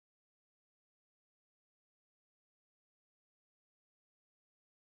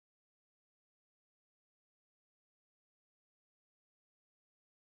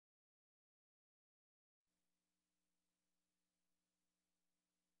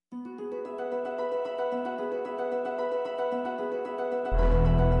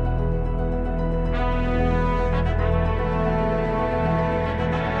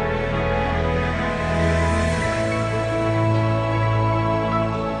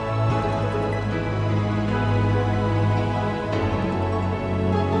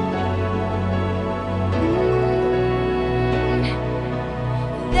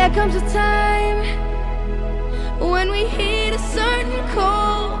comes a time when we heed a certain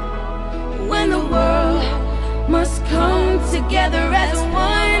call, when the world must come together as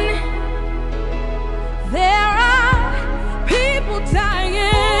one. There are people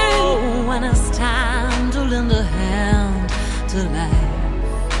dying. Oh, when it's time to lend a hand to life,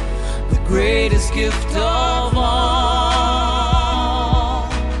 the greatest gift of all.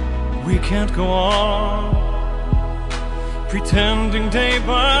 We can't go on pretending day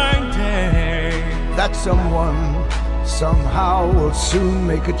by day that someone somehow will soon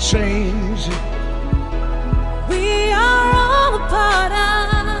make a change. We are all a part of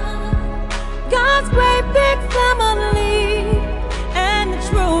God's great big family, and it's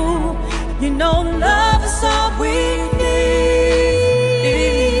true, you know, love is all we need.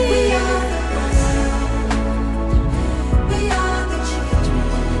 We are the ones, we are the children,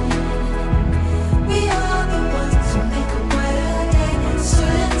 we are the ones who make a brighter day, so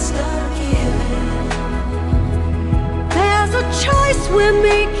let's start giving. There's a choice we're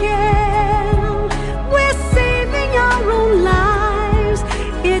making, we're saving our own lives.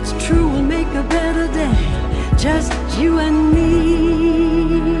 It's true, we'll make a better day, just you and me.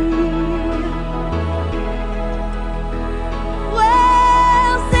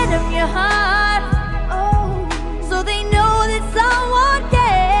 Well, send them your heart, oh, so they know that someone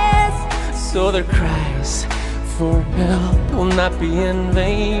cares, So their cries for help will not be in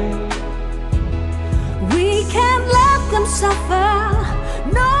vain. we can't let them suffer.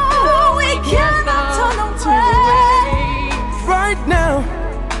 No, we cannot turn away. Right now,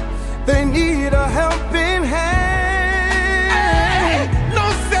 they need a helping hand. No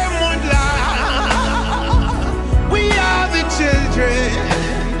someone lie. We are the children.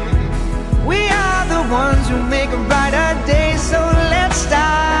 We are the ones who make a brighter day, so let's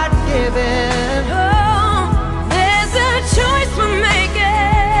start giving. Oh, there's a choice we're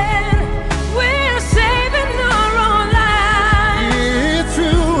making. We're saving our own lives. It's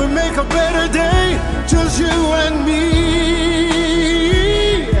true, we make a better day, just you and me.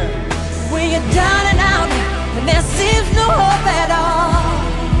 When you're down and out, and there seems no hope at all,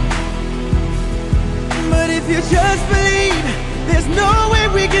 But if you just believe, there's no way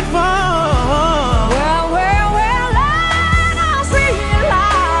we can fall. well, let us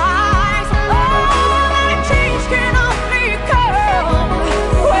realize, oh, that change can only come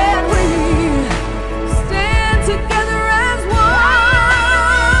when we stand together as one.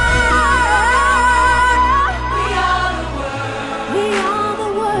 We are the world. We are the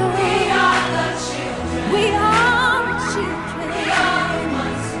world. We are the children. We are the children. We are the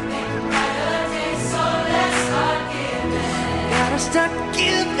ones who make a brighter day, so let's start giving. Gotta start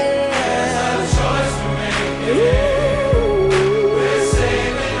giving. We're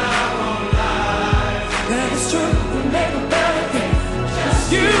saving our own lives. That is true. We make a better day,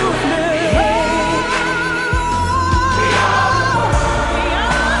 just you and me. We are the world. We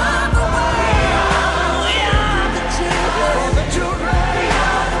are the world. We are the children. For the children. We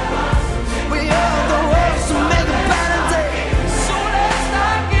are the ones who We are the ones who make a better day. so let's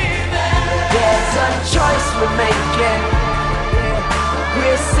start giving. There's a choice we're making.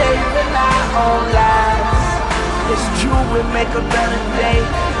 We're saving our own lives. It's true, we make a better day.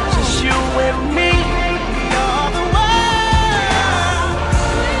 Just you and me. We are the world.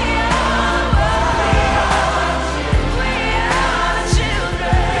 We are the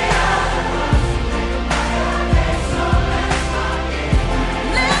children.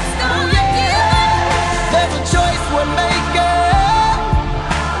 Let's start giving. There's a choice we're making.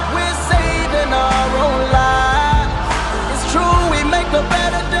 We're saving our own lives. It's true, we make a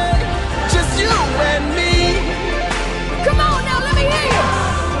better day. Just you and me. Come on now, let me hear you.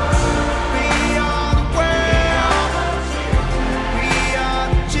 We are the world. We are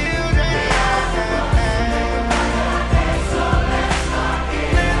the children.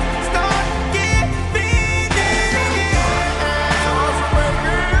 Let's start giving.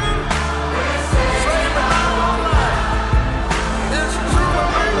 Saving our own lives. It's true, we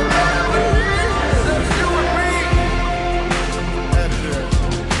make a better day. Just you and me.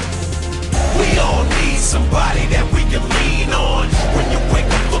 We all need somebody that we can lean on. When you wake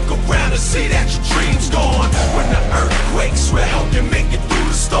up, look around and see that your dream's gone. When the earth quakes, we'll help you make it through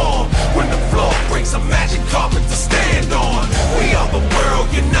the storm. When the floor breaks, a magic carpet to stand on. We are the world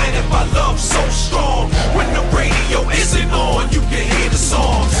united by love so strong. When the radio isn't on, you can hear the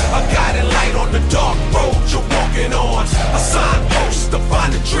song. A guiding light on the dark road you're walking on. A signpost to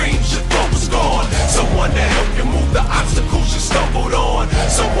find the dreams you thought was gone. Someone to help you move the obstacles you stumbled on.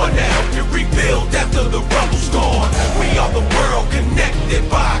 Someone to help you rebuild after the rumble's gone. We are the world connected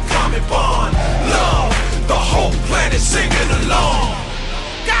by a common bond. Love, the whole planet singing along.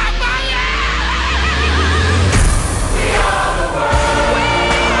 God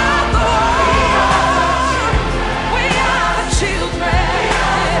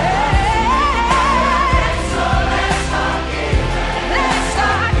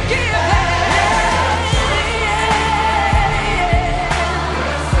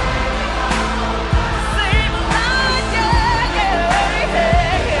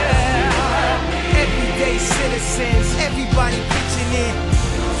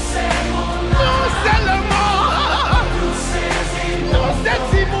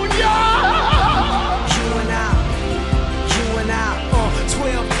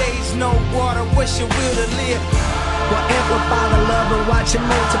what's your will to live? Well, amplify the love and watch it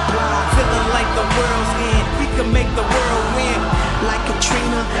multiply. Feeling like the world's end, we can make the world win. Like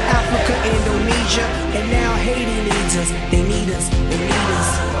Katrina, Africa, Indonesia, and now Haiti needs us. They need us, they need us.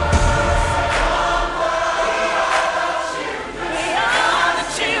 We are the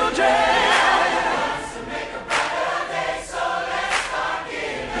children.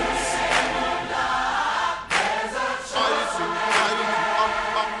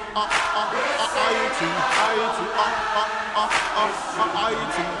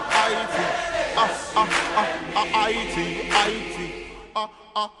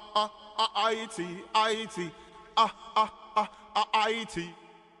 IT